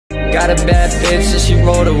Got a bad bitch and she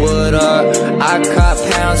roll the wood up. I cop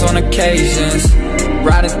pounds on occasions.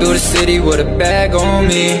 Riding through the city with a bag on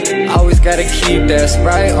me. Always gotta keep that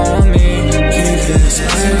Sprite on me. Keep that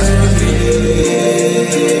Sprite on me.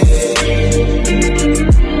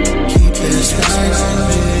 Keep that Sprite on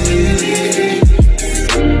me.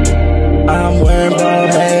 I'm wearing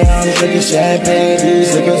Balmain, I'm drinking champagne.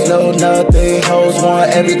 These niggas know nothing, hoes want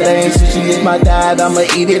everything. Since she is my dad, I'ma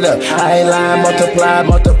eat it up. I ain't lying, multiply,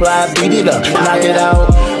 beat it up, knock it out.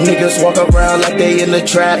 Niggas walk around like they in the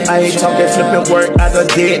trap. I ain't talking flipping work, I done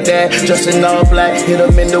did that. Just in all black, hit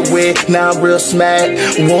them in the wig, now I'm real smack.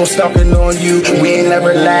 Won't stalking on you, we ain't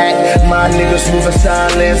never lack. My niggas moving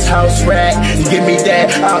silence, house rat. Give me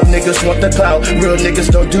that, out niggas want the clout. Real niggas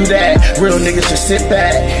don't do that, real niggas just sit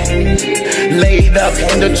back. Laid up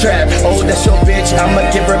in the trap, oh that's your bitch,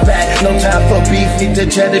 I'ma give her back. No time for beef, need the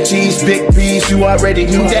cheddar cheese, big bees, you already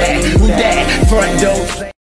knew that. Who that? Front door.